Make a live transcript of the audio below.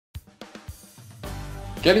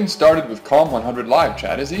Getting started with Comm100 Live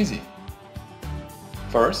Chat is easy.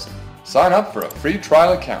 First, sign up for a free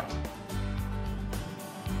trial account.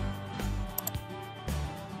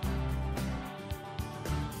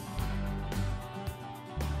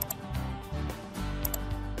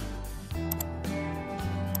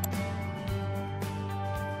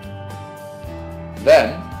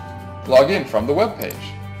 Then, log in from the web page.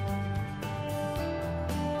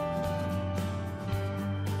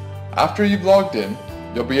 After you've logged in,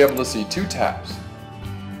 you'll be able to see two tabs.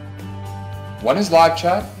 One is Live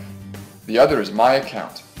Chat, the other is My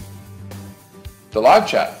Account. The Live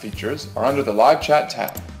Chat features are under the Live Chat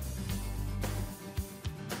tab.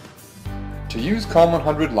 To use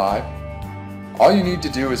Comm100 Live, all you need to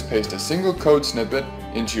do is paste a single code snippet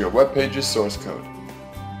into your web page's source code.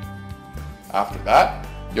 After that,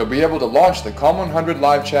 you'll be able to launch the Comm100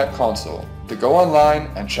 Live Chat console to go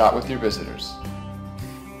online and chat with your visitors.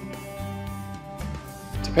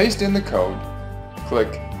 To paste in the code,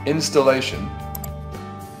 click Installation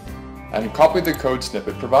and copy the code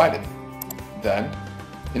snippet provided. Then,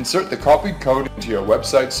 insert the copied code into your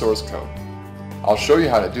website source code. I'll show you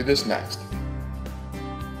how to do this next.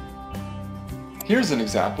 Here's an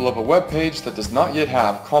example of a web page that does not yet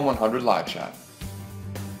have Comm100 Live Chat.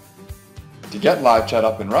 To get Live Chat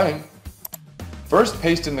up and running, first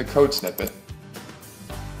paste in the code snippet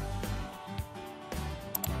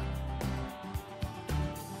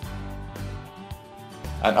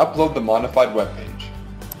and upload the modified web page.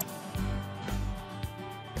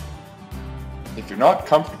 If you're not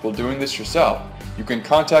comfortable doing this yourself, you can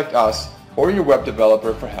contact us or your web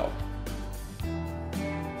developer for help.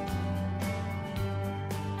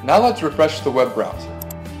 Now let's refresh the web browser.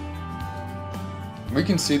 We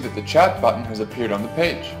can see that the chat button has appeared on the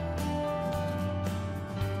page.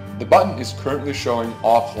 The button is currently showing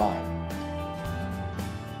offline.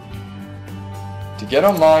 To get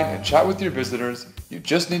online and chat with your visitors, you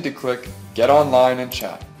just need to click Get Online and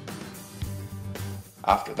Chat.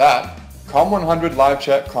 After that, Comm100 Live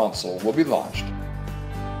Chat console will be launched,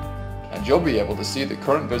 and you'll be able to see the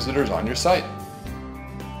current visitors on your site.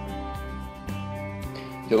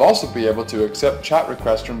 You'll also be able to accept chat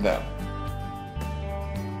requests from them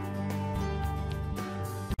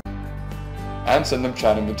and send them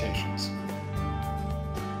chat invitations.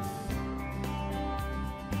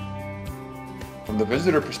 From the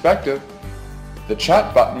visitor perspective, the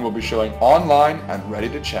chat button will be showing online and ready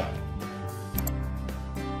to chat.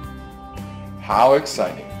 How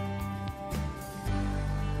exciting!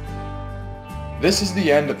 This is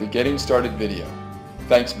the end of the Getting Started video.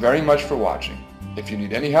 Thanks very much for watching. If you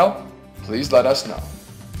need any help, please let us know.